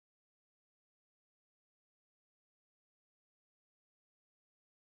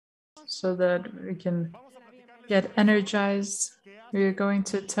so that we can get energized. We are going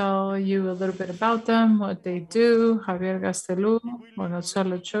to tell you a little bit about them, what they do. Javier Gastelú,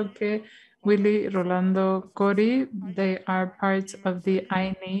 Gonzalo Choque, Willy Rolando Cori. They are part of the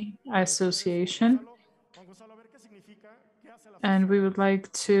INI Association. And we would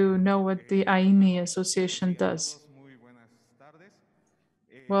like to know what the INI Association does.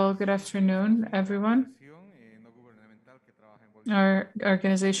 Well, good afternoon, everyone. Our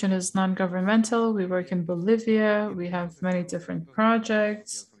organization is non-governmental. We work in Bolivia. We have many different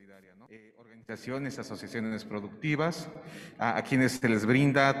projects. Organizaciones, asociaciones productivas, a quienes se les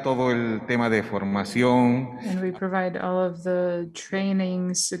brinda todo el tema de formación. And we provide all of the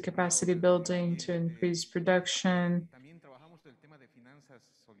trainings, the capacity building to increase production. También trabajamos el tema de finanzas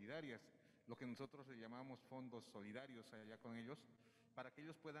solidarias, lo que nosotros le llamamos fondos solidarios allá con ellos, para que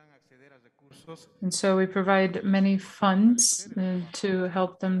ellos puedan acceder a recursos. And so we provide many funds to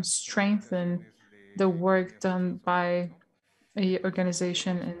help them strengthen the work done by a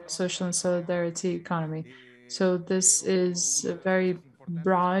organization in social and solidarity economy. So this is a very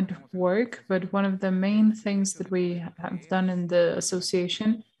broad work, but one of the main things that we have done in the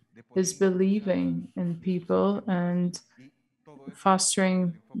association is believing in people and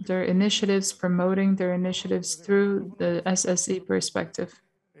fostering their initiatives, promoting their initiatives through the SSE perspective.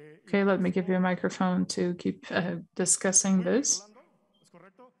 Okay, let me give you a microphone to keep discussing this.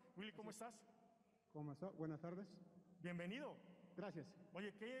 Buenas tardes. Bienvenido. Gracias.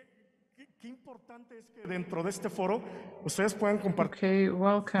 Oye, qué importante es que dentro de este foro ustedes puedan compartir. Okay,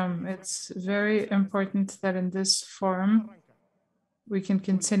 welcome. It's very important that in this forum we can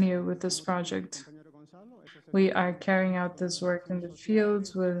continue with this project. We are carrying out this work in the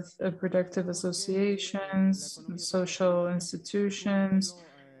fields with productive associations, social institutions,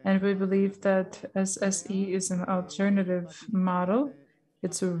 and we believe that SSE is an alternative model.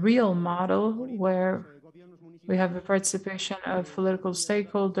 It's a real model where we have the participation of political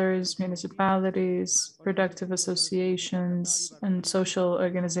stakeholders, municipalities, productive associations, and social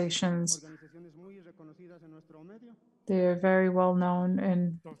organizations. They are very well known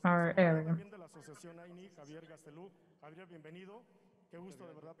in our area.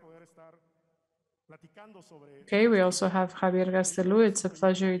 Okay, we also have Javier Gastelú. It's a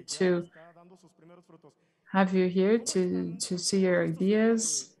pleasure to have you here to see your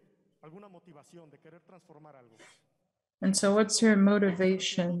ideas. And so what's your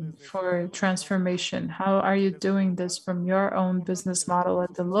motivation for transformation? How are you doing this from your own business model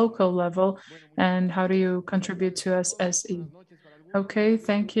at the local level? And how do you contribute to SSE? Okay,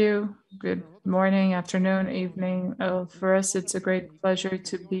 thank you. Good morning, afternoon, evening. For us, it's a great pleasure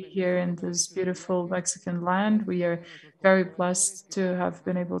to be here in this beautiful Mexican land. We are very blessed to have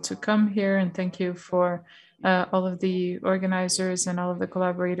been able to come here, and thank you for all of the organizers and all of the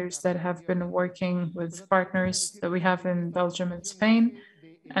collaborators that have been working with partners that we have in Belgium and Spain.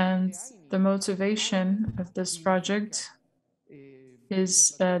 And the motivation of this project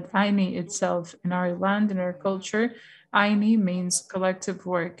is INI itself. In our land, in our culture, INI means collective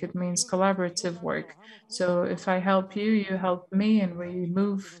work. It means collaborative work. So if I help you, you help me, and we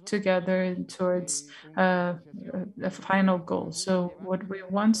move together towards a final goal. So what we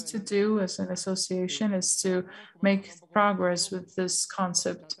want to do as an association is to make progress with this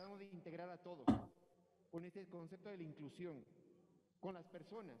concept.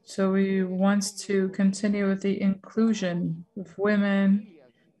 So we want to continue with the inclusion of women,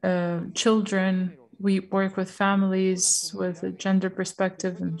 children. We work with families with a gender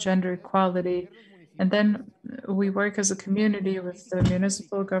perspective and gender equality. And then we work as a community with the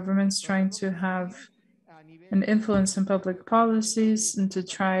municipal governments trying to have an influence in public policies and to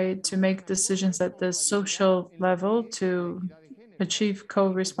try to make decisions at the social level to achieve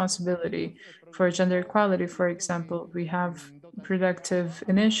co-responsibility. For gender equality, for example, we have productive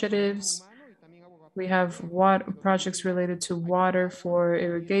initiatives. We have projects related to water for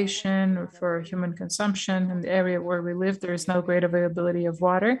irrigation or for human consumption. In the area where we live, there is no great availability of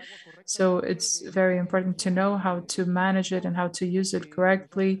water. So it's very important to know how to manage it and how to use it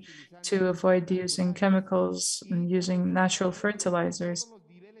correctly to avoid using chemicals and using natural fertilizers.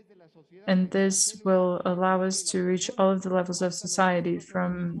 And this will allow us to reach all of the levels of society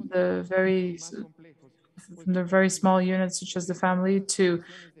from the very small units such as the family to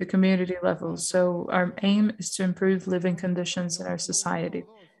the community level. So our aim is to improve living conditions in our society.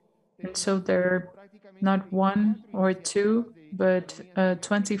 And so there are not one or two, but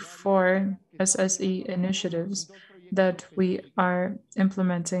 24 SSE initiatives that we are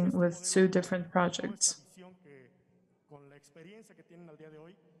implementing with 2 different projects.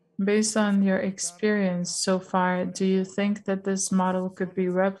 Based on your experience so far, do you think that this model could be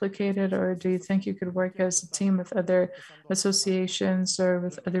replicated, or do you think you could work as a team with other associations or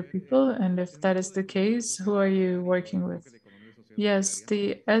with other people? And if that is the case, who are you working with? Yes,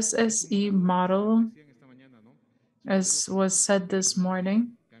 the SSE model, as was said this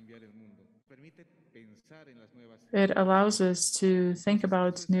morning, it allows us to think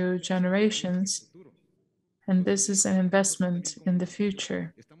about new generations, and this is an investment in the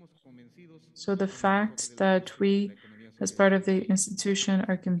future. So the fact that we, as part of the institution,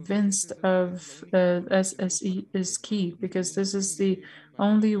 are convinced of SSE is key, because this is the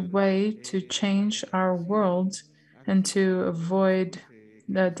only way to change our world and to avoid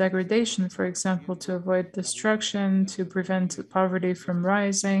the degradation, for example, to avoid destruction, to prevent poverty from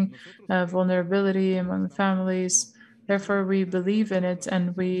rising, vulnerability among families. Therefore, we believe in it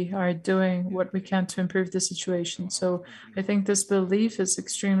and we are doing what we can to improve the situation. So I think this belief is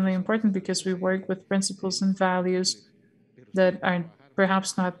extremely important because we work with principles and values that are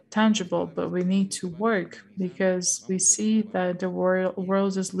perhaps not tangible, but we need to work because we see that the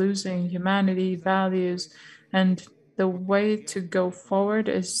world is losing humanity, values, and the way to go forward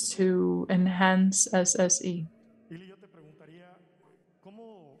is to enhance SSE.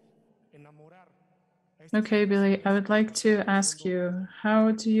 Okay, Billy, I would like to ask you,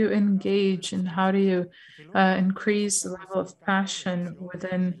 how do you engage and how do you increase the level of passion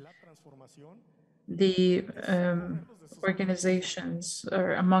within the organizations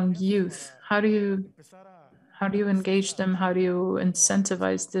or among youth? How do you engage them? How do you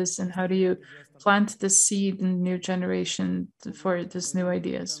incentivize this? And how do you plant the seed in new generation for this new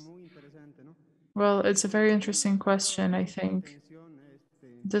ideas? Well, it's a very interesting question, I think.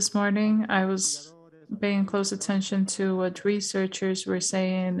 This morning, I was paying close attention to what researchers were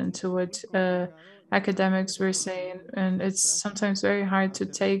saying and to what academics were saying. And it's sometimes very hard to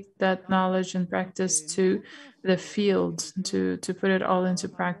take that knowledge and practice to the field, to put it all into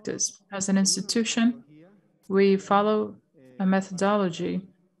practice. As an institution, we follow a methodology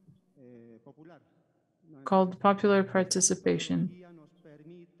called popular participation.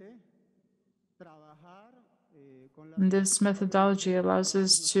 And this methodology allows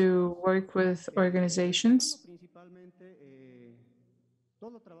us to work with organizations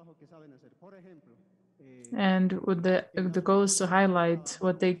and with the goal is to highlight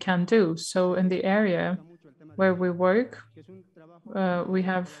what they can do. So in the area where we work, we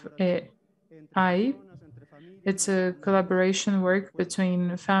have a I. It's a collaboration work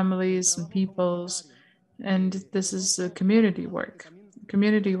between families and peoples, and this is a community work.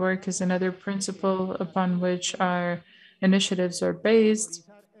 Community work is another principle upon which our initiatives are based,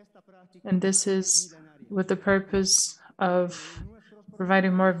 and this is with the purpose of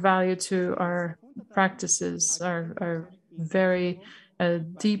providing more value to our practices, our very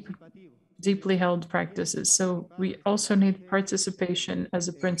deeply held practices. So we also need participation as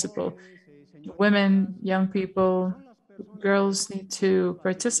a principle. Women, young people, girls need to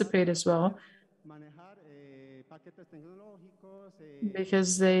participate as well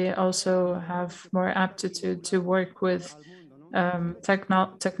because they also have more aptitude to work with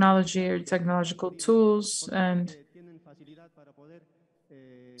technology or technological tools, and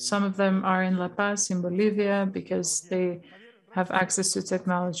some of them are in La Paz, in Bolivia, because they have access to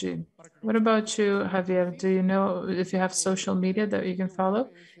technology. What about you, Javier? Do you know if you have social media that you can follow?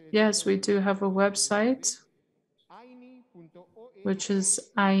 Yes, we do have a website, which is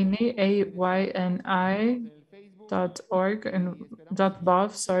AYNI, AYNI .org and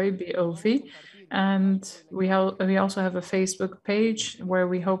 .bov, sorry, BOV. And we also have a Facebook page where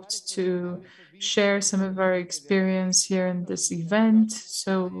we hoped to share some of our experience here in this event.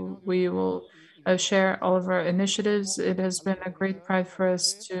 So we will share all of our initiatives. It has been a great pride for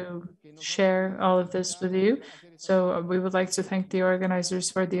us to share all of this with you. So we would like to thank the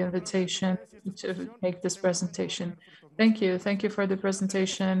organizers for the invitation to make this presentation. Thank you. Thank you for the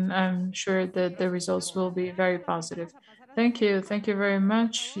presentation. I'm sure that the results will be very positive. Thank you. Thank you very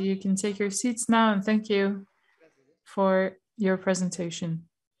much. You can take your seats now, and thank you for your presentation.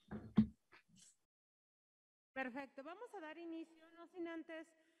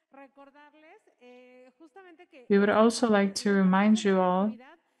 We would also like to remind you all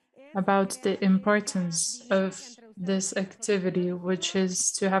about the importance of this activity, which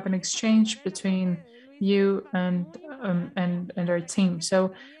is to have an exchange between you and our team.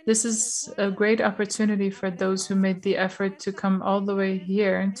 So this is a great opportunity for those who made the effort to come all the way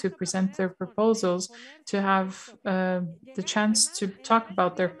here to present their proposals, to have the chance to talk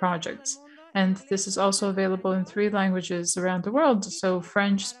about their projects. And this is also available in 3 languages around the world. So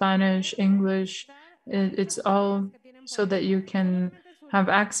French, Spanish, English, it's all so that you can have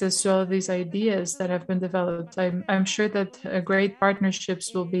access to all of these ideas that have been developed. I'm sure that great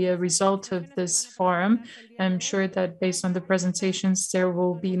partnerships will be a result of this forum. I'm sure that based on the presentations, there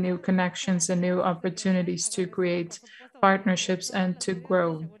will be new connections and new opportunities to create partnerships and to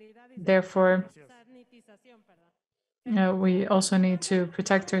grow. Therefore, we also need to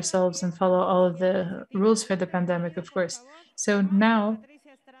protect ourselves and follow all of the rules for the pandemic, of course. So now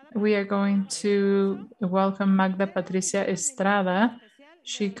we are going to welcome Magda Patricia Estrada.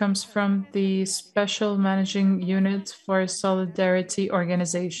 She comes from the Special Managing Unit for Solidarity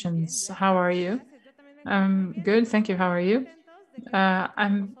Organizations. How are you? I'm good, thank you. How are you?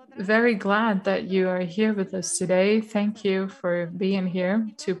 I'm very glad that you are here with us today. Thank you for being here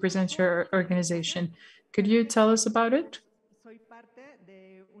to present your organization. Could you tell us about it?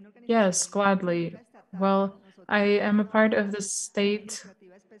 Yes, gladly. Well, I am a part of the state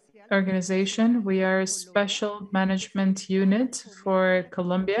organization. We are a special management unit for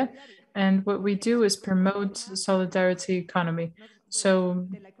Colombia, and what we do is promote solidarity economy. So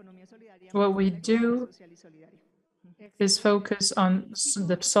what we do is focus on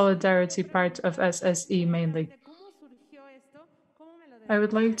the solidarity part of SSE mainly. I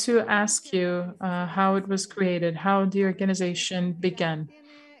would like to ask you how it was created, how the organization began.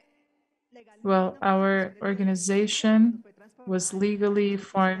 Well, our organization was legally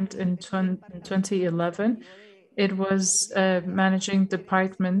formed in 2011. It was a managing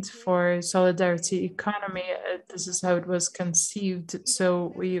department for solidarity economy. This is how it was conceived.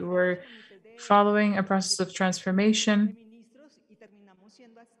 So we were following a process of transformation,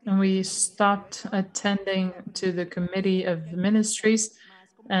 and we stopped attending to the committee of ministries,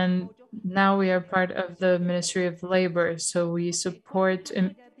 and now we are part of the Ministry of Labor. So we support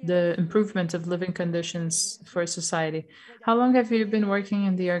the improvement of living conditions for society. How long have you been working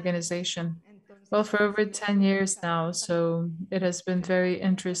in the organization? Well, for over 10 years now. So it has been very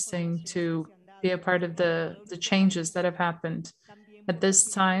interesting to be a part of the changes that have happened. At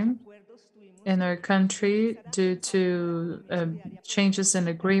this time, in our country, due to changes in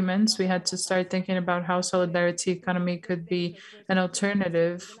agreements, we had to start thinking about how solidarity economy could be an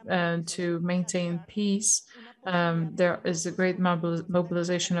alternative to maintain peace. There is a great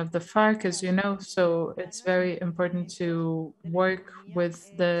mobilization of the FARC, as you know, so it's very important to work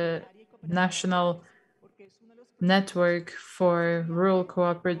with the national network for rural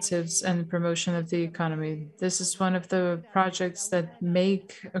cooperatives and promotion of the economy. This is one of the projects that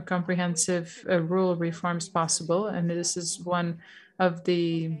make a comprehensive rural reforms possible, and this is one of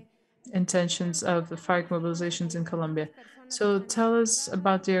the intentions of the FARC mobilizations in Colombia. So tell us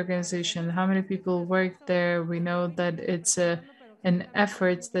about the organization. How many people work there? We know that it's an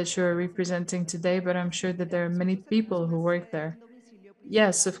effort that you're representing today, but I'm sure that there are many people who work there.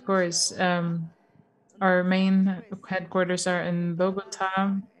 Yes, of course. Our main headquarters are in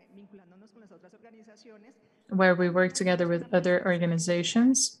Bogota, where we work together with other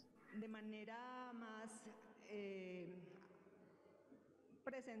organizations.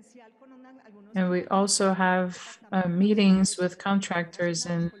 And we also have meetings with contractors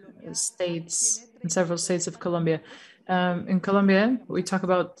in states, in several states of Colombia. In Colombia,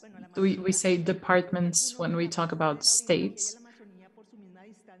 we say departments when we talk about states.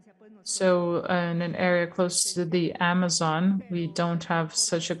 So, in an area close to the Amazon, we don't have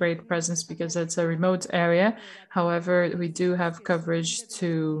such a great presence because it's a remote area. However, we do have coverage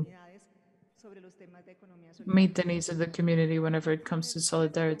to meet the needs of the community whenever it comes to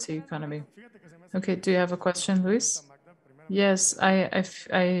solidarity economy. Okay, do you have a question, Luis? Yes,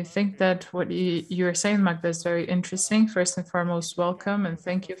 I think that what you are saying, Magda, is very interesting. First and foremost, welcome and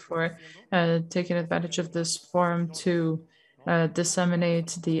thank you for taking advantage of this forum to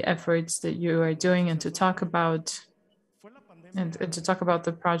disseminate the efforts that you are doing and to talk about and to talk about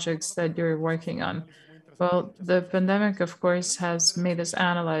the projects that you're working on. Well, the pandemic, of course, has made us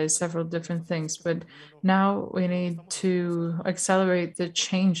analyze several different things, but now we need to accelerate the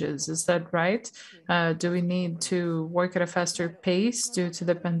changes. Is that right? Do we need to work at a faster pace due to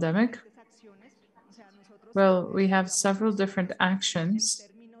the pandemic? Well, we have several different actions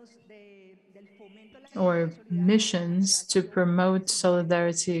or missions to promote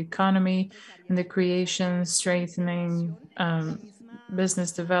solidarity economy and the creation, strengthening,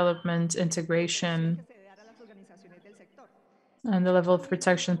 business development, integration, and the level of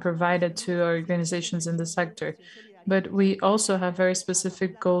protection provided to organizations in the sector. But we also have very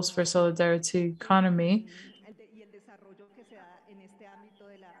specific goals for solidarity economy.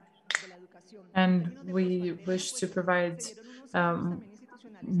 And we wish to provide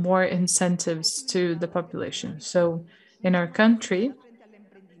more incentives to the population. So in our country,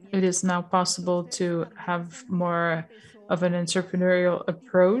 it is now possible to have more of an entrepreneurial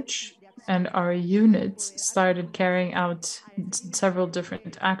approach, and our units started carrying out several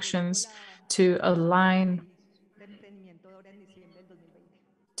different actions to align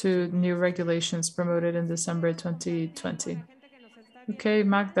to new regulations promoted in December 2020. Okay,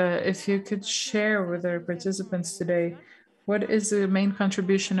 Magda, if you could share with our participants today, what is the main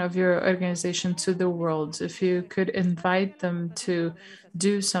contribution of your organization to the world? If you could invite them to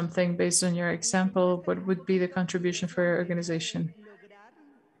do something based on your example, what would be the contribution for your organization?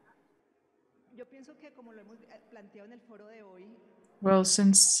 Well,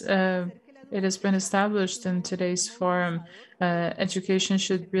 since it has been established in today's forum, education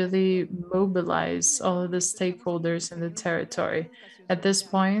should really mobilize all of the stakeholders in the territory. At this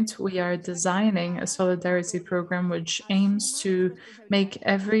point, we are designing a solidarity program which aims to make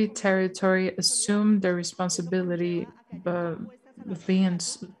every territory assume the responsibility of being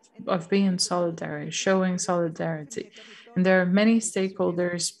solidary, showing solidarity. And there are many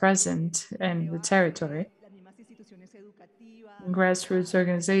stakeholders present in the territory, grassroots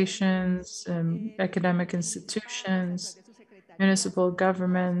organizations, academic institutions, municipal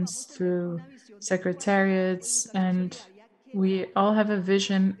governments, through secretariats, and we all have a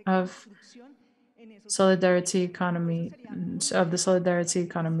vision of solidarity economy, of the solidarity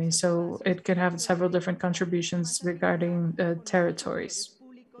economy. So it could have several different contributions regarding territories.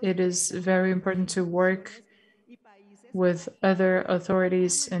 It is very important to work with other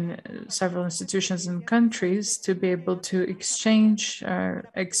authorities in several institutions and countries to be able to exchange our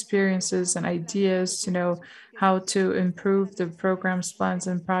experiences and ideas to know how to improve the programs, plans,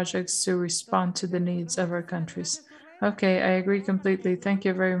 and projects to respond to the needs of our countries. Okay, I agree completely. Thank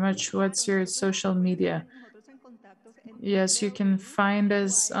you very much. What's your social media? Yes, you can find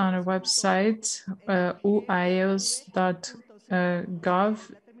us on a website, uios.gov,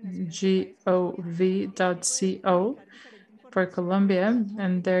 gov.co for Colombia,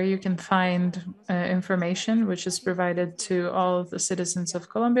 and there you can find information which is provided to all of the citizens of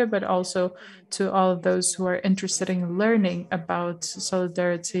Colombia, but also to all of those who are interested in learning about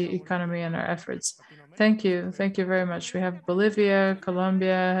solidarity economy and our efforts. Thank you. Thank you very much. We have Bolivia,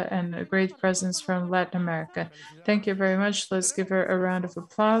 Colombia, and a great presence from Latin America. Thank you very much. Let's give her a round of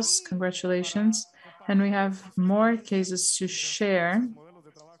applause. Congratulations. And we have more cases to share.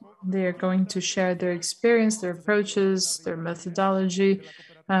 They are going to share their experience, their approaches, their methodology.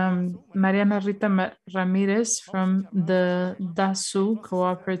 Mariana Rita Ramirez from the DASU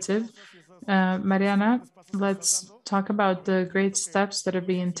cooperative. Mariana, let's talk about the great steps that are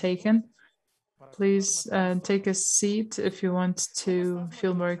being taken. Please take a seat if you want to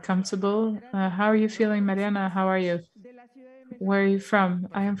feel more comfortable. How are you feeling, Mariana? How are you? Where are you from?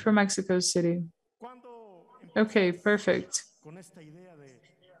 I am from Mexico City. Okay, perfect.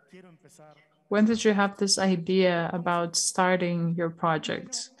 When did you have this idea about starting your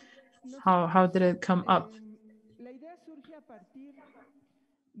project? How did it come up?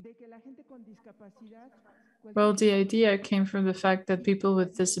 Well, the idea came from the fact that people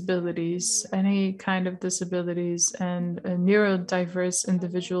with disabilities, any kind of disabilities, and neurodiverse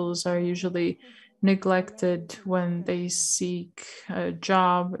individuals are usually neglected when they seek a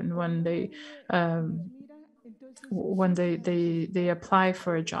job and when they apply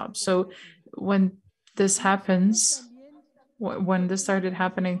for a job. So when this happens, when this started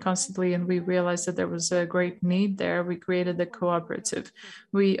happening constantly and we realized that there was a great need there, we created the cooperative.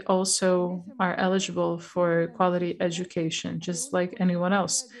 We also are eligible for quality education, just like anyone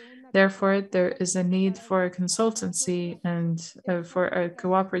else. Therefore, there is a need for a consultancy and for a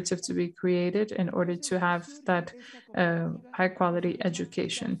cooperative to be created in order to have that high quality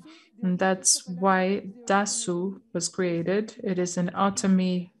education. And that's why DASU was created. It is an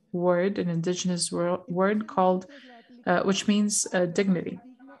Otomi word, an indigenous word called which means dignity.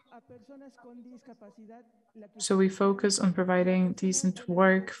 So we focus on providing decent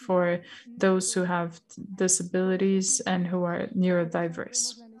work for those who have disabilities and who are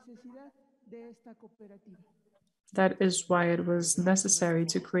neurodiverse. That is why it was necessary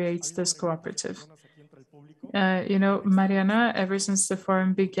to create this cooperative. Mariana, ever since the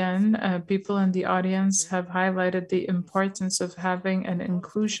forum began, people in the audience have highlighted the importance of having an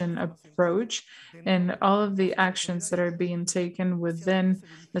inclusion approach in all of the actions that are being taken within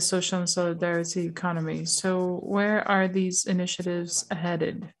the social and solidarity economy. So, where are these initiatives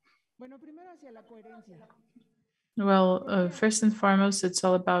headed? Well, first and foremost, it's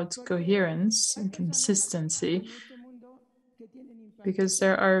all about coherence and consistency, because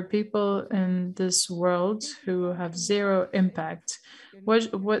there are people in this world who have zero impact.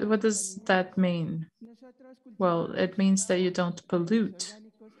 What does that mean? Well, it means that you don't pollute.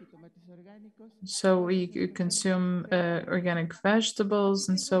 So we consume organic vegetables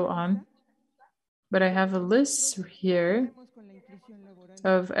and so on. But I have a list here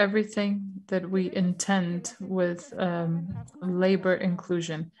of everything that we intend with labor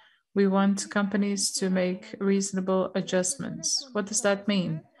inclusion. We want companies to make reasonable adjustments. What does that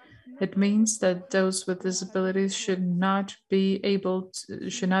mean? It means that those with disabilities should not be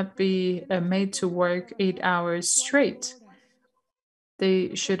should not be made to work 8 hours straight.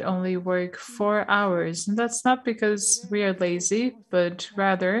 They should only work 4 hours. And that's not because we are lazy, but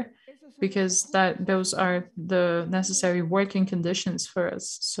rather because those are the necessary working conditions for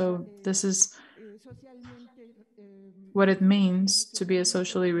us. So this is what it means to be a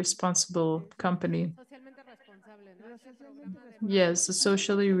socially responsible company. Yes, a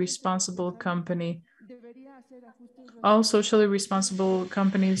socially responsible company. All socially responsible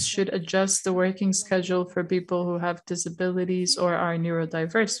companies should adjust the working schedule for people who have disabilities or are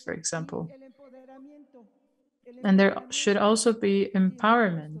neurodiverse, for example. And there should also be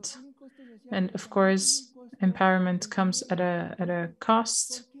empowerment. And of course, empowerment comes at a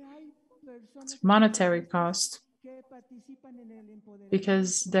cost, monetary cost,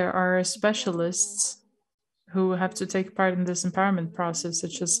 because there are specialists who have to take part in this empowerment process,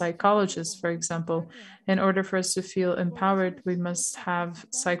 such as psychologists, for example. In order for us to feel empowered, we must have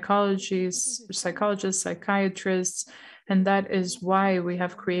psychologists, psychiatrists, and that is why we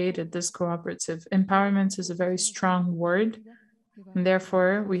have created this cooperative. Empowerment is a very strong word, and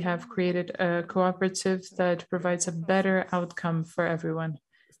therefore we have created a cooperative that provides a better outcome for everyone.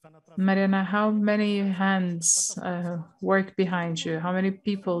 Mariana, how many hands work behind you? How many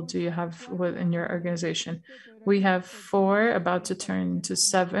people do you have within your organization? We have 4, about to turn to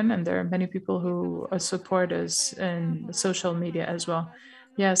 7, and there are many people who support us in social media as well.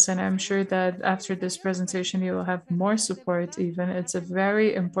 Yes, and I'm sure that after this presentation, you will have more support even. It's a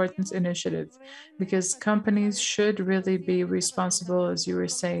very important initiative because companies should really be responsible, as you were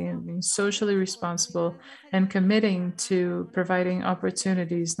saying, being socially responsible and committing to providing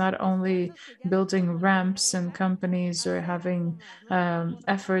opportunities, not only building ramps and companies or having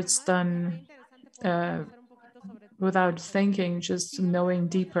efforts done uh, without thinking, just knowing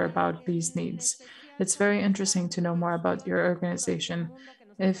deeper about these needs. It's very interesting to know more about your organization.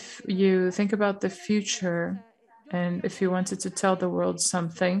 If you think about the future and if you wanted to tell the world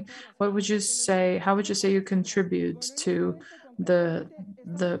something, what would you say? How would you say you contribute to the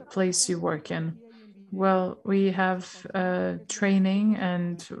place you work in? Well, we have training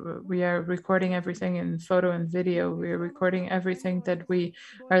and we are recording everything in photo and video. We are recording everything that we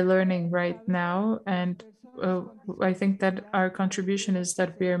are learning right now. And I think that our contribution is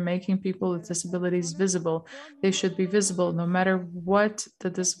that we are making people with disabilities visible. They should be visible no matter what the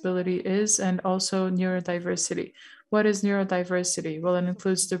disability is, and also neurodiversity. What is neurodiversity? Well, it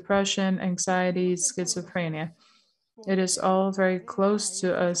includes depression, anxiety, schizophrenia. It is all very close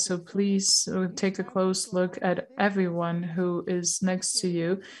to us, so please take a close look at everyone who is next to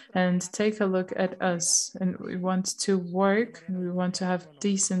you and take a look at us. And we want to work, we want to have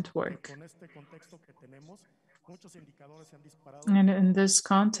decent work. And in this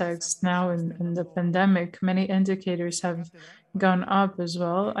context, now in the pandemic, many indicators have gone up as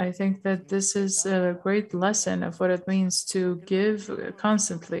well. I think that this is a great lesson of what it means to give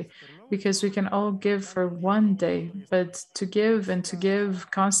constantly, because we can all give for one day, but to give and to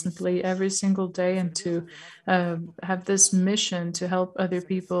give constantly every single day and to have this mission to help other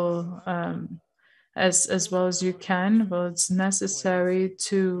people as well as you can, well, it's necessary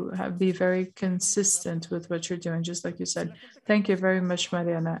to be very consistent with what you're doing, just like you said. Thank you very much,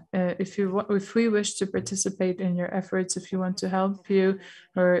 Mariana. If we wish to participate in your efforts, if you want to help you,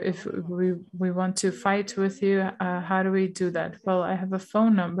 or if we want to fight with you, how do we do that? Well, I have a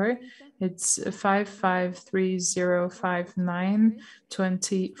phone number. It's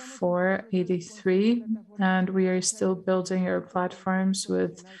 5530592483, and we are still building our platforms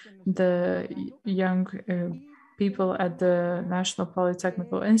with the young people at the National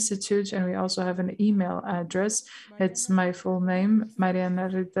Polytechnical Institute, and we also have an email address. It's my full name, Mariana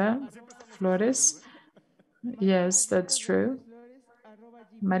Rita Flores. Yes, that's true.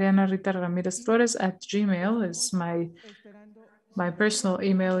 Mariana Rita Ramirez Flores at Gmail is my personal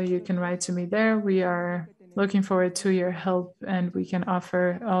email. You can write to me there. We are looking forward to your help, and we can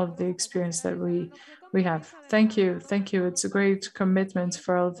offer all of the experience that we have. Thank you. Thank you. It's a great commitment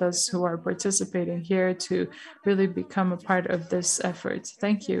for all of us who are participating here to really become a part of this effort.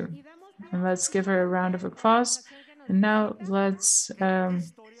 Thank you. And let's give her a round of applause. And now let's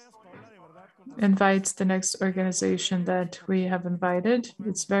invite the next organization that we have invited.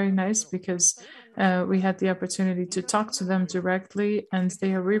 It's very nice because We had the opportunity to talk to them directly, and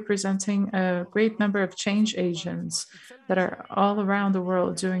they are representing a great number of change agents that are all around the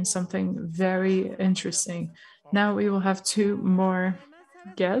world doing something very interesting. Now we will have two more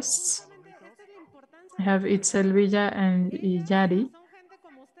guests. I have Itzel Villa and Yari.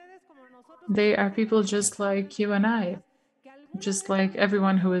 They are people just like you and I, just like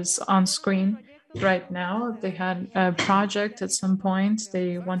everyone who is on screen right now. They had a project at some point,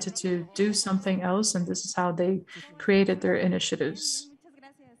 they wanted to do something else, and this is how they created their initiatives.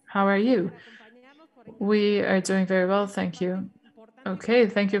 How are you? We are doing very well, thank you. Okay,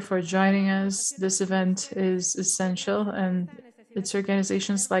 thank you for joining us. This event is essential, and it's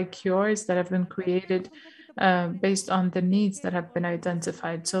organizations like yours that have been created based on the needs that have been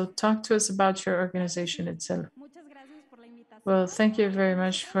identified. So, talk to us about your organization itself. Well, thank you very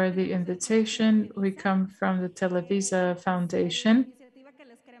much for the invitation. We come from the Televisa Foundation,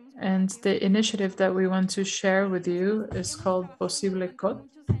 and the initiative that we want to share with you is called Posible Cot.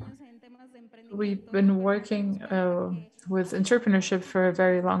 We've been working with entrepreneurship for a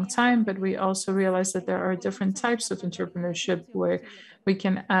very long time, but we also realize that there are different types of entrepreneurship where we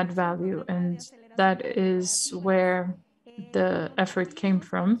can add value. And that is where the effort came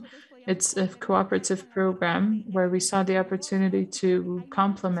from. It's a cooperative program where we saw the opportunity to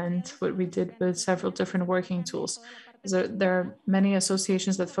complement what we did with several different working tools. So there are many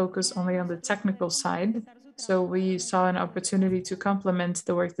associations that focus only on the technical side. So we saw an opportunity to complement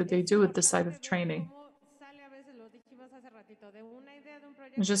the work that they do with the side of training.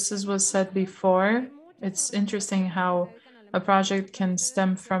 Just as was said before, it's interesting how a project can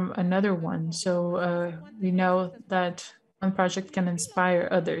stem from another one. So we know that one project can inspire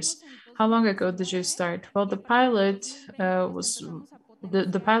others. How long ago did you start? Well, the pilot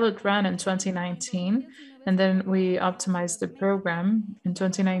ran in 2019, and then we optimized the program. In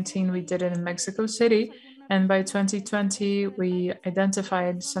 2019, we did it in Mexico City, and by 2020, we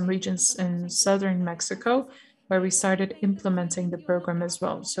identified some regions in southern Mexico where we started implementing the program as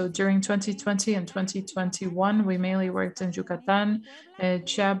well. So during 2020 and 2021, we mainly worked in Yucatan,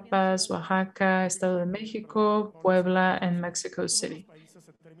 Chiapas, Oaxaca, Estado de Mexico, Puebla, and Mexico City.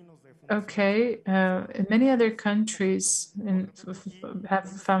 Okay, in many other countries have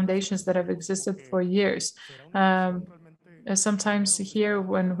foundations that have existed for years. Sometimes here,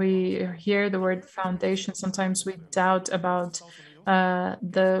 when we hear the word foundation, sometimes we doubt about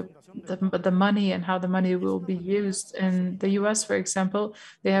the money and how the money will be used. In the US, for example,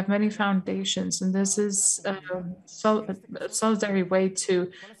 they have many foundations, and this is a solitary way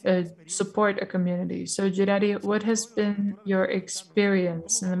to support a community. So, Girardi, what has been your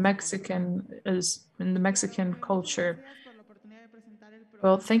experience in the Mexican culture?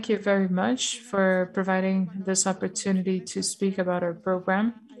 Well, thank you very much for providing this opportunity to speak about our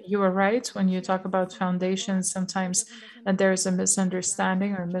program. You are right when you talk about foundations, sometimes there is a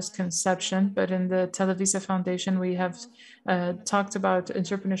misunderstanding or misconception, but in the Televisa Foundation, we have talked about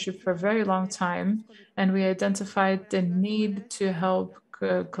entrepreneurship for a very long time, and we identified the need to help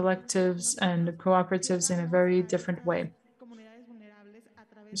collectives and cooperatives in a very different way.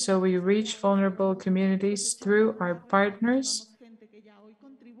 So we reach vulnerable communities through our partners,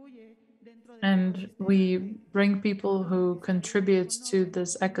 and we bring people who contribute to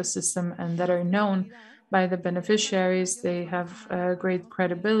this ecosystem and that are known by the beneficiaries. They have great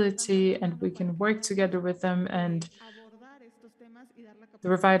credibility, and we can work together with them and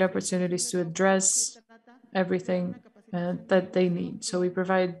provide opportunities to address everything that they need. So we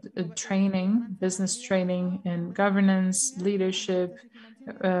provide training, business training in governance, leadership,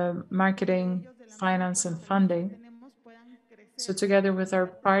 marketing, finance, and funding. So together with our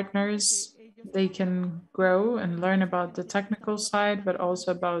partners, they can grow and learn about the technical side, but also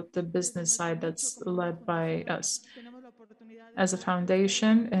about the business side that's led by us. As a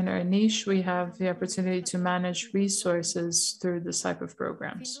foundation in our niche, we have the opportunity to manage resources through this type of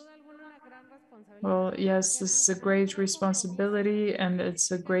programs. Well, yes, this is a great responsibility and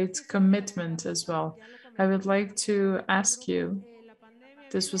it's a great commitment as well. I would like to ask you,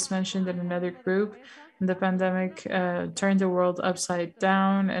 this was mentioned in another group, the pandemic turned the world upside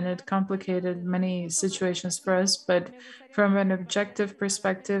down and it complicated many situations for us. But from an objective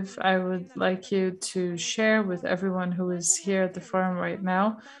perspective, I would like you to share with everyone who is here at the forum right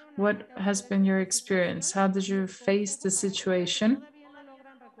now, what has been your experience? How did you face the situation?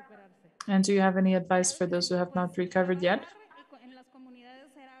 And do you have any advice for those who have not recovered yet?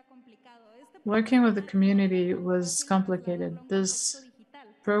 Working with the community was complicated. This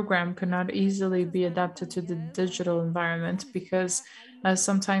program could not easily be adapted to the digital environment because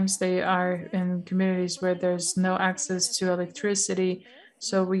sometimes they are in communities where there's no access to electricity.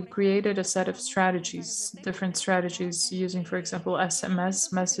 So we created a set of strategies, different strategies using, for example,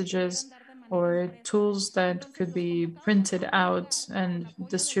 SMS messages or tools that could be printed out and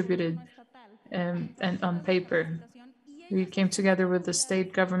distributed and on paper. We came together with the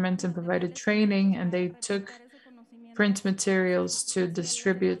state government and provided training, and they took print materials to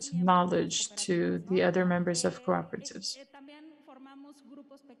distribute knowledge to the other members of cooperatives.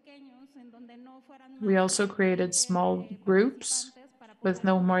 We also created small groups with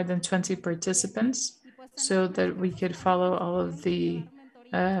no more than 20 participants so that we could follow all of the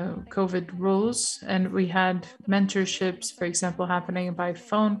COVID rules. And we had mentorships, for example, happening by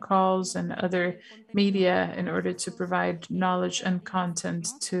phone calls and other media in order to provide knowledge and content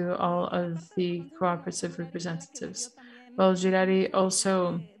to all of the cooperative representatives. Well, Girardi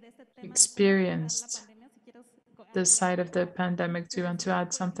also experienced this side of the pandemic. Do you want to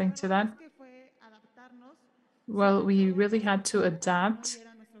add something to that? Well, we really had to adapt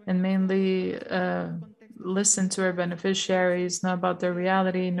and mainly listen to our beneficiaries, know about their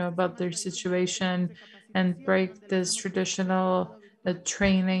reality, know about their situation, and break this traditional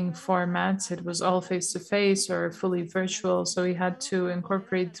training formats. It was all face to face or fully virtual. So we had to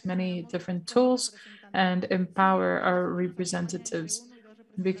incorporate many different tools and empower our representatives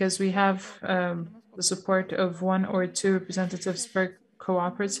because we have the support of one or two representatives per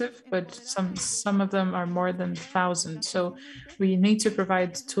cooperative, but some of them are more than 1,000. So we need to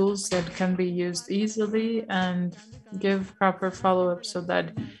provide tools that can be used easily and give proper follow-up so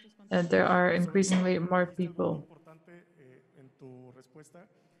that there are increasingly more people.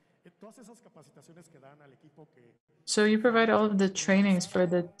 So you provide all of the trainings for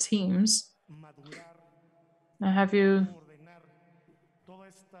the teams. Have you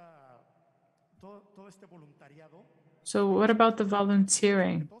So what about the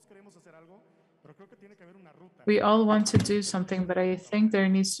volunteering? We all want to do something, but I think there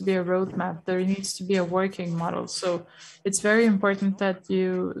needs to be a roadmap. There needs to be a working model. So it's very important that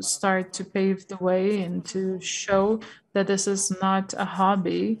you start to pave the way and to show that this is not a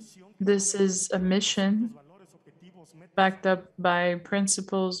hobby. This is a mission backed up by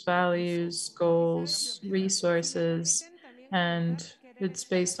principles, values, goals, resources, and it's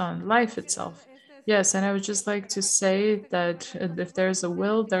based on life itself. Yes, and I would just like to say that if there's a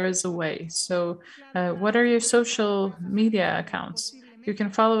will, there is a way. So, what are your social media accounts? You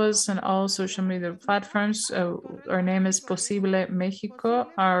can follow us on all social media platforms. Our name is Posible Mexico.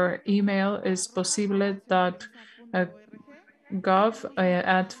 Our email is posible.gov at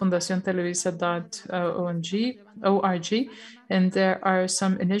fundaciontelevisa.org, and there are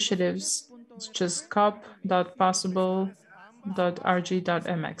some initiatives. It's just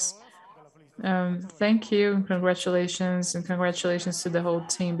cop.possible.rg.mx. Thank you, and congratulations to the whole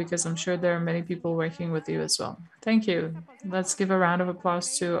team because I'm sure there are many people working with you as well. Thank you. Let's give a round of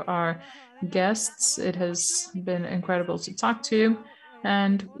applause to our guests. It has been incredible to talk to you,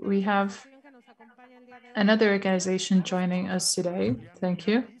 and we have another organization joining us today. Thank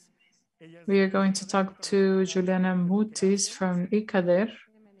you. We are going to talk to Juliana Mutis from ICADER.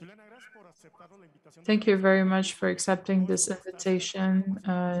 Thank you very much for accepting this invitation,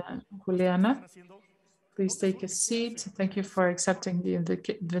 Juliana. Please take a seat. Thank you for accepting the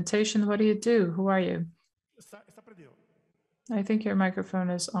invitation. What do you do? Who are you? I think your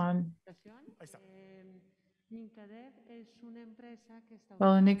microphone is on.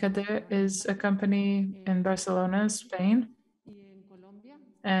 Well, Nicader is a company in Barcelona, Spain,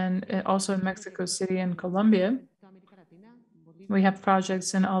 and also in Mexico City and Colombia. We have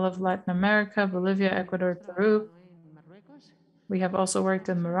projects in all of Latin America, Bolivia, Ecuador, Peru. We have also worked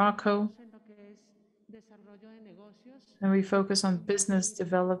in Morocco. And we focus on business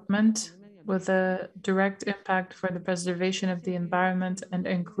development with a direct impact for the preservation of the environment and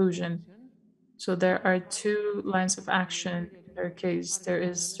inclusion. So there are two lines of action in our case. There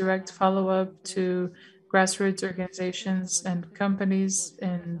is direct follow-up to grassroots organizations and companies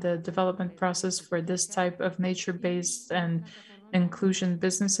in the development process for this type of nature-based and inclusion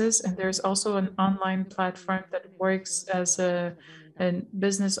businesses. And there's also an online platform that works as a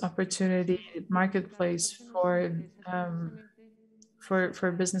business opportunity marketplace for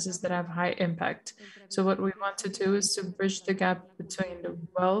businesses that have high impact. So what we want to do is to bridge the gap between the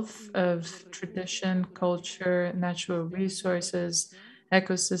wealth of tradition, culture, natural resources,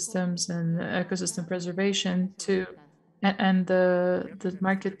 ecosystems, and ecosystem preservation to and the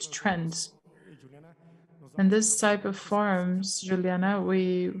market trends. In this type of forums, Juliana,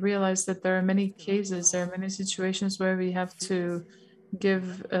 we realize that there are many cases, there are many situations where we have to give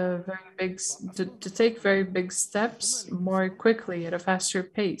very big to take very big steps more quickly at a faster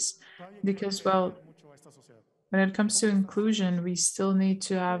pace because well When it comes to inclusion, we still need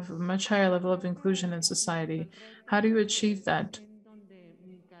to have a much higher level of inclusion in society. How do you achieve that?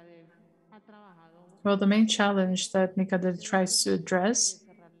 Well, the main challenge that Nicadel tries to address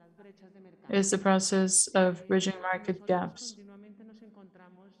is the process of bridging market gaps.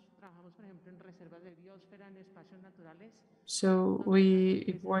 So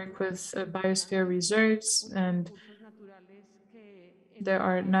we work with biosphere reserves, and there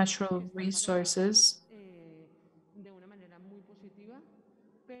are natural resources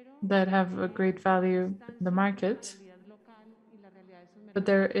that have a great value in the market. But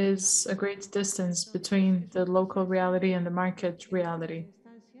there is a great distance between the local reality and the market reality.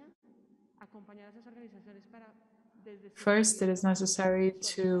 First, it is necessary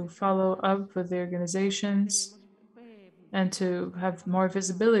to follow up with the organizations and to have more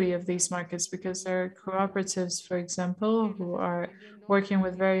visibility of these markets, because there are cooperatives, for example, who are working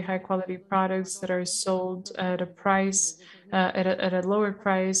with very high quality products that are sold at a price at a lower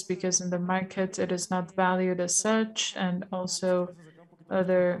price, because in the market it is not valued as such, and also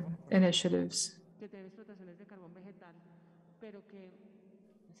other initiatives.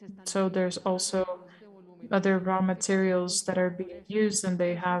 So there's also other raw materials that are being used and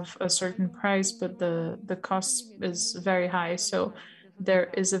they have a certain price, but the cost is very high. So there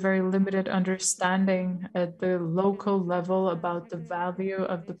is a very limited understanding at the local level about the value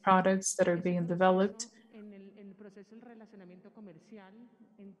of the products that are being developed.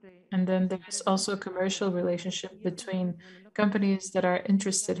 And then there's also a commercial relationship between companies that are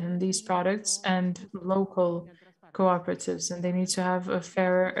interested in these products and local cooperatives, and they need to have a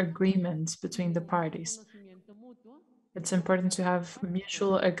fairer agreement between the parties. It's important to have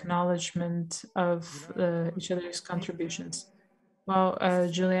mutual acknowledgement of each other's contributions. Well,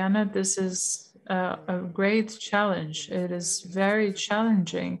 Juliana, this is a great challenge. It is very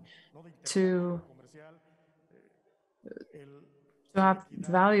challenging to have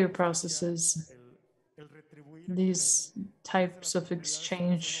value processes, these types of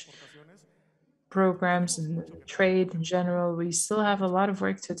exchange programs and trade in general. We still have a lot of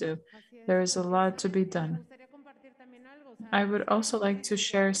work to do. There is a lot to be done. I would also like to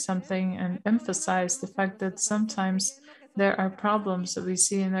share something and emphasize the fact that sometimes there are problems that we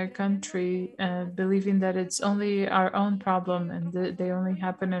see in our country, believing that it's only our own problem and they only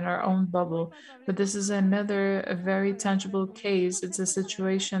happen in our own bubble. But this is another a very tangible case. It's a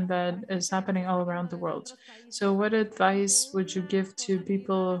situation that is happening all around the world. So, what advice would you give to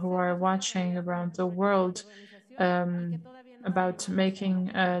people who are watching around the world? Um, about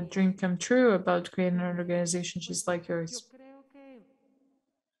making a dream come true, about creating an organization just like yours?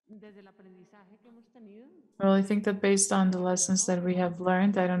 Well, I think that based on the lessons that we have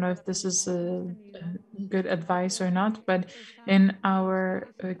learned, I don't know if this is a good advice or not, but in our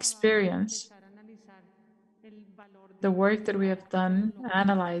experience, the work that we have done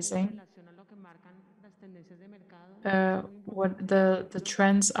analyzing what the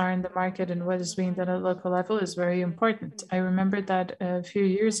trends are in the market and what is being done at local level is very important. I remember that a few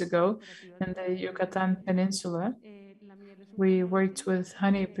years ago in the Yucatan Peninsula, we worked with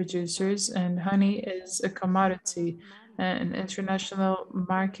honey producers, and honey is a commodity. In international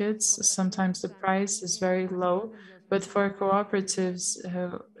markets, sometimes the price is very low, but for cooperatives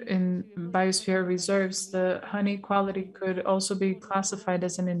in biosphere reserves, the honey quality could also be classified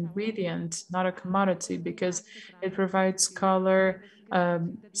as an ingredient, not a commodity, because it provides color,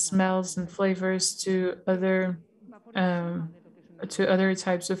 smells, and flavors um, to other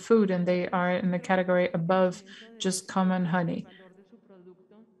types of food, and they are in the category above just common honey.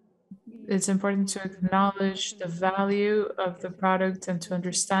 It's important to acknowledge the value of the product and to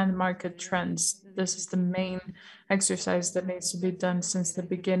understand market trends. This is the main exercise that needs to be done since the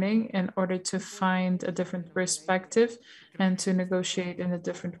beginning in order to find a different perspective and to negotiate in a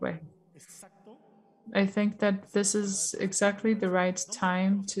different way. I think that this is exactly the right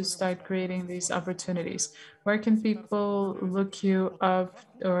time to start creating these opportunities. Where can people look you up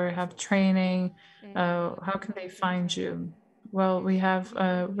or have training? How can they find you? Well, we have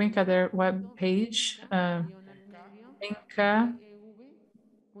Winka, their web page, Ninka,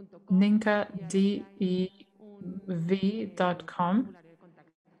 ninkadev.com.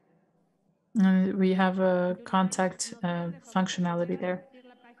 And we have a contact functionality there.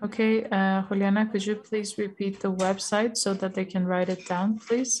 Okay, Juliana, could you please repeat the website so that they can write it down,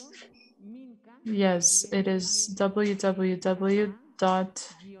 please? Yes, it is www.ninka,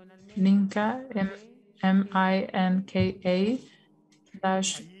 M-I-N-K-A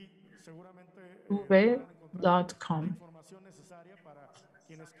dash v.com.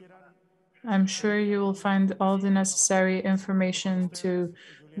 I'm sure you will find all the necessary information to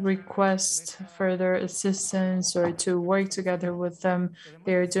request further assistance or to work together with them.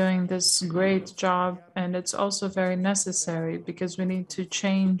 They are doing this great job, and it's also very necessary because we need to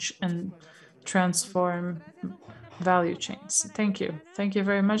change and transform value chains. Thank you. Thank you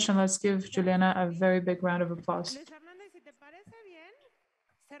very much. And let's give Juliana a very big round of applause.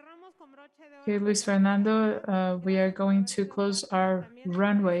 Okay, Luis Fernando, we are going to close our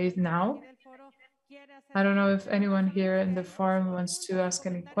runway now. I don't know if anyone here in the forum wants to ask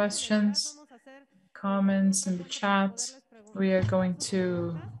any questions, comments in the chat. We are going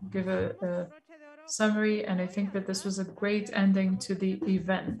to give a summary, and I think that this was a great ending to the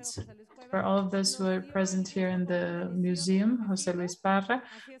event. For all of us who are present here in the museum, Jose Luis Parra,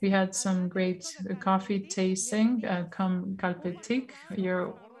 we had some great coffee tasting. Come Calpetic,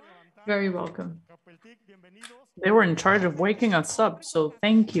 you're very welcome. They were in charge of waking us up, so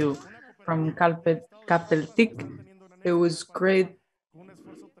thank you from Capeltic. It was great.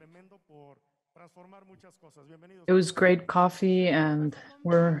 It was great coffee, and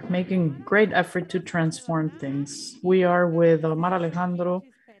we're making great effort to transform things. We are with Omar Alejandro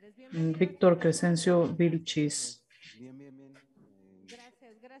and Victor Crescencio Vilchis.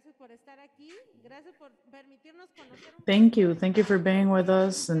 Thank you. Thank you for being with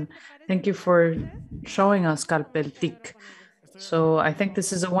us, and thank you for showing us Calpeltic. So I think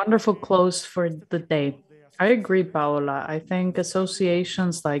this is a wonderful close for the day. I agree, Paola. I think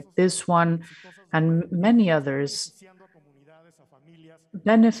associations like this one and many others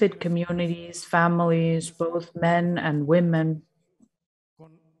benefit communities, families, both men and women.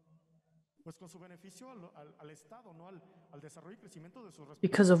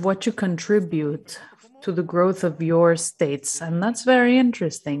 Because of what you contribute to the growth of your states. And that's very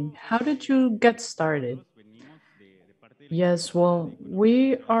interesting. How did you get started? Yes, well,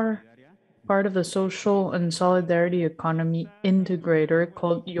 we are part of the social and solidarity economy integrator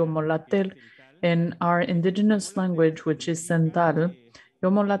called Yomolatel. In our indigenous language, which is Central,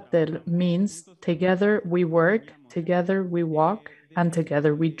 Yomolatel means together we work, together we walk, and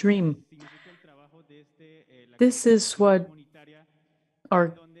together we dream. This is what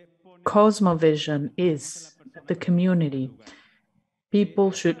our cosmovision is the community.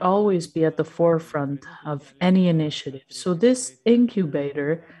 People should always be at the forefront of any initiative. So this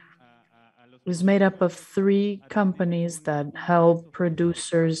incubator is made up of 3 companies that help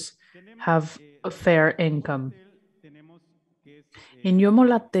producers have a fair income. In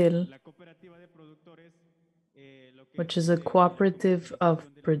Yomolatel, which is a cooperative of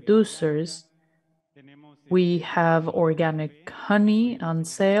producers, we have organic honey on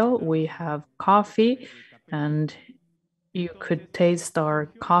sale, we have coffee, and you could taste our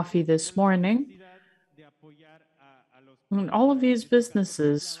coffee this morning. And all of these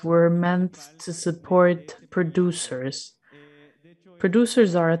businesses were meant to support producers.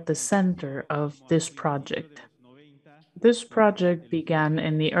 Producers are at the center of this project. This project began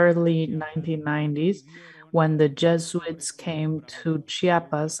in the early 1990s when the Jesuits came to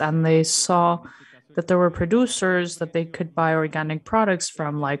Chiapas and they saw that there were producers that they could buy organic products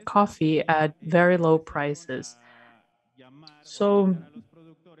from, like coffee, at very low prices. So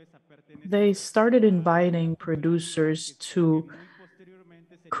they started inviting producers to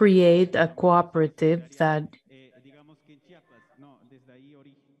create a cooperative that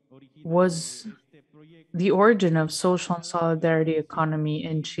was the origin of social and solidarity economy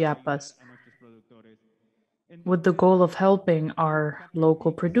in Chiapas, with the goal of helping our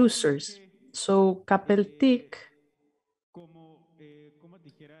local producers. So Capeltic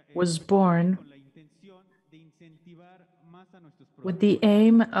was born with the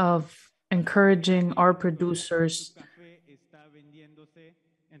aim of encouraging our producers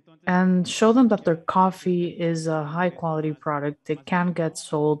and show them that their coffee is a high quality product. It can get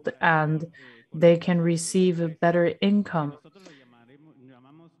sold and they can receive a better income.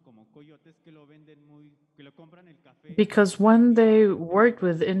 Because when they worked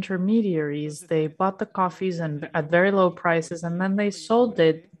with intermediaries, they bought the coffees and at very low prices and then they sold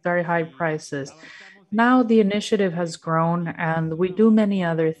it at very high prices. Now the initiative has grown and we do many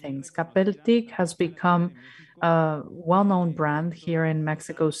other things. Capeltic has become a well-known brand here in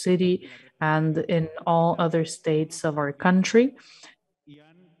Mexico City and in all other states of our country.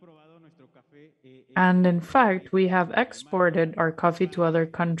 And in fact, we have exported our coffee to other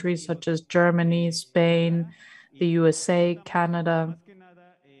countries such as Germany, Spain, the USA, Canada.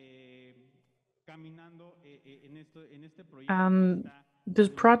 This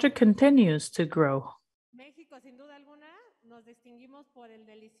project continues to grow.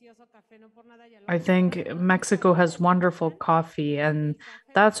 I think Mexico has wonderful coffee, and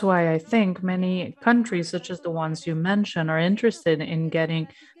that's why I think many countries, such as the ones you mentioned, are interested in getting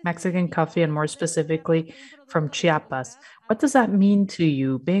Mexican coffee and more specifically from Chiapas. What does that mean to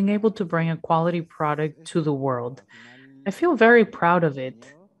you, being able to bring a quality product to the world? I feel very proud of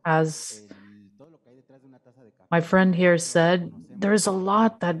it. As my friend here said, there's a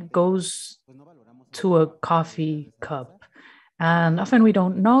lot that goes to a coffee cup. And often we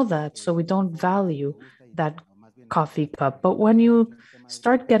don't know that, so we don't value that coffee cup. But when you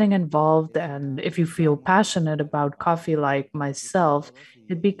start getting involved, and if you feel passionate about coffee like myself,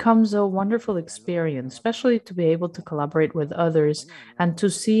 it becomes a wonderful experience, especially to be able to collaborate with others and to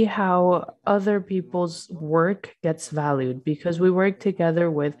see how other people's work gets valued because we work together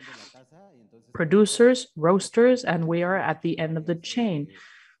with producers, roasters, and we are at the end of the chain.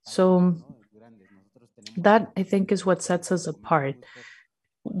 So that I think is what sets us apart.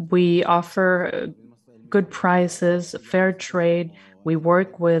 We offer good prices, fair trade. We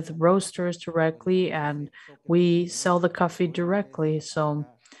work with roasters directly and we sell the coffee directly. So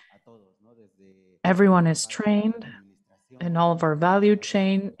everyone is trained in all of our value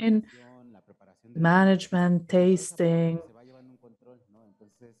chain in management, tasting.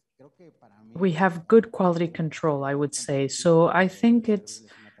 We have good quality control, I would say. So I think it's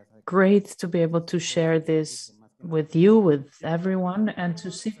great to be able to share this with you, with everyone, and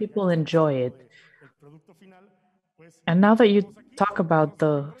to see people enjoy it. And now that you talk about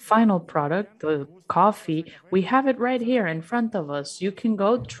the final product, the coffee, we have it right here in front of us. You can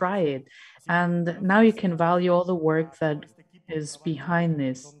go try it. And now you can value all the work that is behind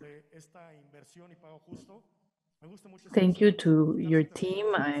this. Thank you to your team.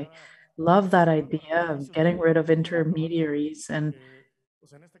 I love that idea of getting rid of intermediaries. And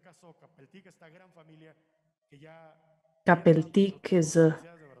Capeltic is a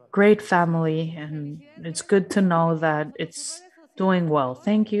great family, and it's good to know that it's doing well.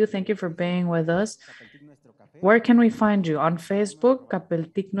 Thank you. Thank you for being with us. Where can we find you? On Facebook,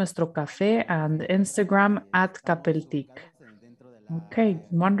 Capeltic Nuestro Café, and Instagram at Capeltic. Okay,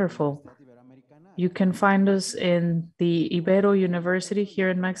 wonderful. You can find us in the Ibero University here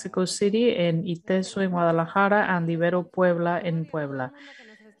in Mexico City, in ITESO in Guadalajara, and Ibero Puebla in Puebla.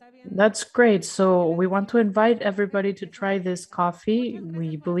 That's great. So we want to invite everybody to try this coffee.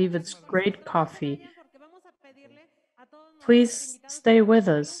 We believe it's great coffee. Please stay with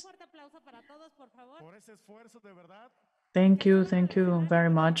us. Thank you. Thank you very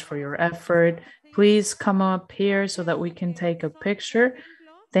much for your effort. Please come up here so that we can take a picture.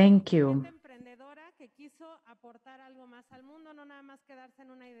 Thank you.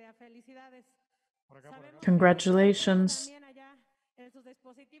 Congratulations.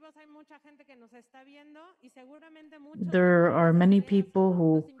 There are many people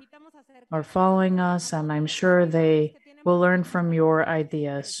who are following us, and I'm sure they will learn from your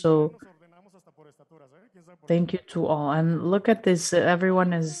ideas. So thank you to all. And look at this,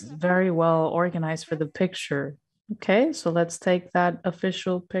 everyone is very well organized for the picture. Okay, so let's take that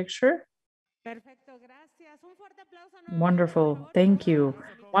official picture. Wonderful, thank you.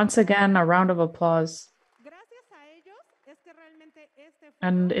 Once again, a round of applause.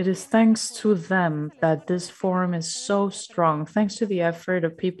 And it is thanks to them that this forum is so strong, thanks to the effort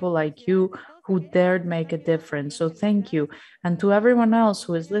of people like you who dared make a difference. So thank you. And to everyone else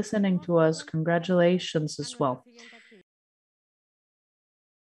who is listening to us, congratulations as well.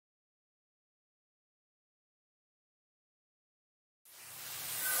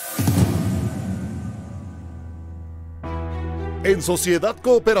 En Sociedad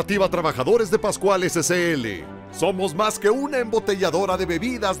Cooperativa Trabajadores de Pascual SCL, somos más que una embotelladora de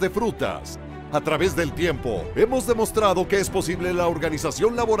bebidas de frutas. A través del tiempo, hemos demostrado que es posible la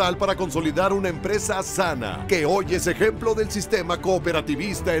organización laboral para consolidar una empresa sana, que hoy es ejemplo del sistema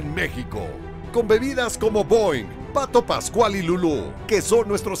cooperativista en México. Con bebidas como Boeing, Pato Pascual y Lulú, que son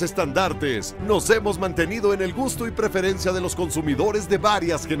nuestros estandartes, nos hemos mantenido en el gusto y preferencia de los consumidores de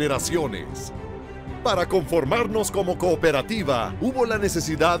varias generaciones. Para conformarnos como cooperativa, hubo la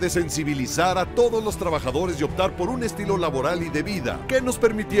necesidad de sensibilizar a todos los trabajadores y optar por un estilo laboral y de vida que nos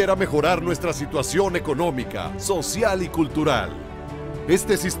permitiera mejorar nuestra situación económica, social y cultural.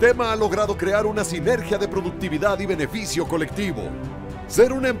 Este sistema ha logrado crear una sinergia de productividad y beneficio colectivo.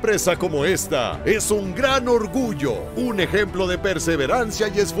 Ser una empresa como esta es un gran orgullo, un ejemplo de perseverancia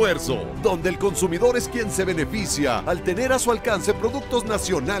y esfuerzo, donde el consumidor es quien se beneficia al tener a su alcance productos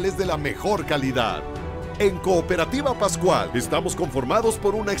nacionales de la mejor calidad. En Cooperativa Pascual estamos conformados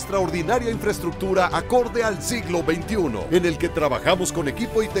por una extraordinaria infraestructura acorde al siglo XXI, en el que trabajamos con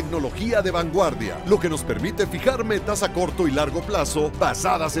equipo y tecnología de vanguardia, lo que nos permite fijar metas a corto y largo plazo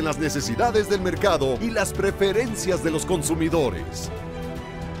basadas en las necesidades del mercado y las preferencias de los consumidores.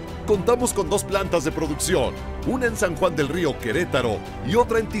 Contamos con 2 plantas de producción, una en San Juan del Río, Querétaro, y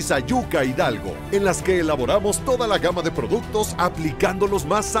otra en Tizayuca, Hidalgo, en las que elaboramos toda la gama de productos aplicando los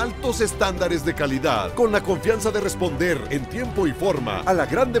más altos estándares de calidad, con la confianza de responder en tiempo y forma a la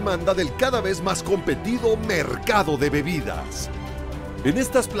gran demanda del cada vez más competido mercado de bebidas. En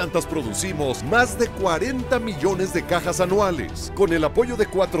estas plantas producimos más de 40 millones de cajas anuales, con el apoyo de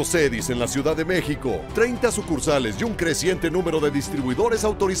 4 sedes en la Ciudad de México, 30 sucursales y un creciente número de distribuidores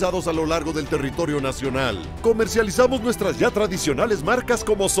autorizados a lo largo del territorio nacional. Comercializamos nuestras ya tradicionales marcas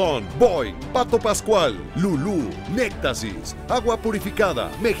como son Boy, Pato Pascual, Lulú, Néctasis, Agua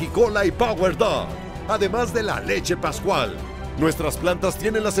Purificada, Mexicola y Power Dog, además de la leche Pascual. Nuestras plantas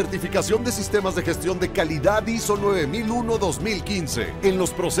tienen la certificación de sistemas de gestión de calidad ISO 9001-2015 en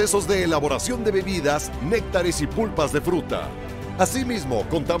los procesos de elaboración de bebidas, néctares y pulpas de fruta. Asimismo,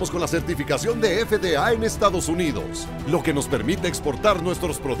 contamos con la certificación de FDA en Estados Unidos, lo que nos permite exportar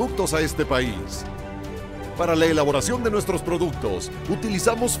nuestros productos a este país. Para la elaboración de nuestros productos,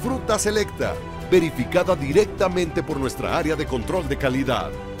 utilizamos fruta selecta, verificada directamente por nuestra área de control de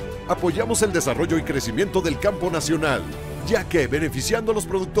calidad. Apoyamos el desarrollo y crecimiento del campo nacional, ya que beneficiando a los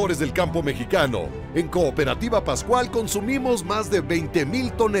productores del campo mexicano, en Cooperativa Pascual consumimos más de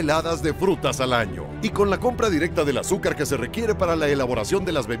 20,000 toneladas de frutas al año. Y con la compra directa del azúcar que se requiere para la elaboración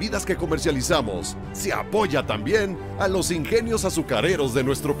de las bebidas que comercializamos, se apoya también a los ingenios azucareros de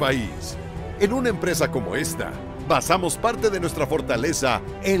nuestro país. En una empresa como esta, basamos parte de nuestra fortaleza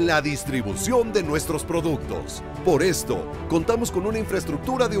en la distribución de nuestros productos. Por esto, contamos con una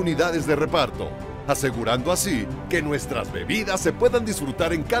infraestructura de unidades de reparto, asegurando así que nuestras bebidas se puedan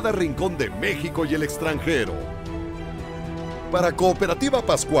disfrutar en cada rincón de México y el extranjero. Para Cooperativa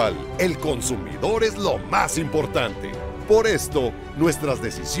Pascual, el consumidor es lo más importante. Por esto, nuestras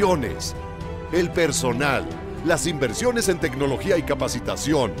decisiones, el personal, las inversiones en tecnología y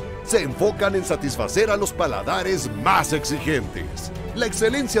capacitación se enfocan en satisfacer a los paladares más exigentes. La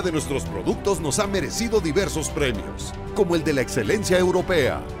excelencia de nuestros productos nos ha merecido diversos premios, como el de la excelencia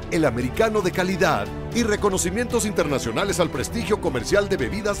europea, el americano de calidad y reconocimientos internacionales al prestigio comercial de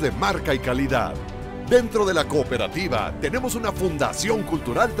bebidas de marca y calidad. Dentro de la cooperativa tenemos una Fundación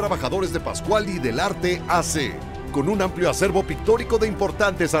Cultural Trabajadores de Pascual y del Arte AC, con un amplio acervo pictórico de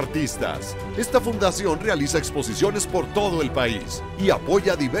importantes artistas. Esta fundación realiza exposiciones por todo el país y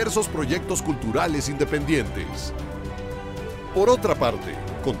apoya diversos proyectos culturales independientes. Por otra parte,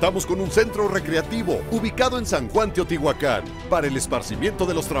 contamos con un centro recreativo ubicado en San Juan, Teotihuacán, para el esparcimiento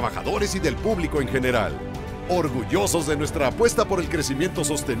de los trabajadores y del público en general. Orgullosos de nuestra apuesta por el crecimiento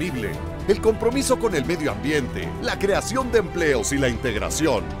sostenible, el compromiso con el medio ambiente, la creación de empleos y la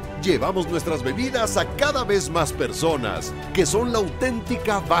integración, llevamos nuestras bebidas a cada vez más personas, que son la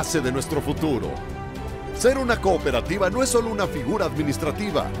auténtica base de nuestro futuro. Ser una cooperativa no es solo una figura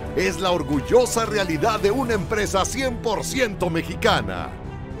administrativa, es la orgullosa realidad de una empresa 100% mexicana.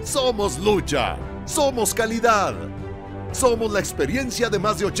 Somos lucha, somos calidad, somos la experiencia de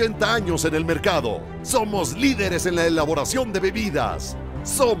más de 80 años en el mercado, somos líderes en la elaboración de bebidas,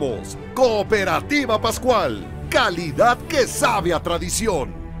 somos Cooperativa Pascual, calidad que sabe a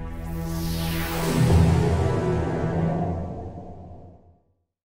tradición.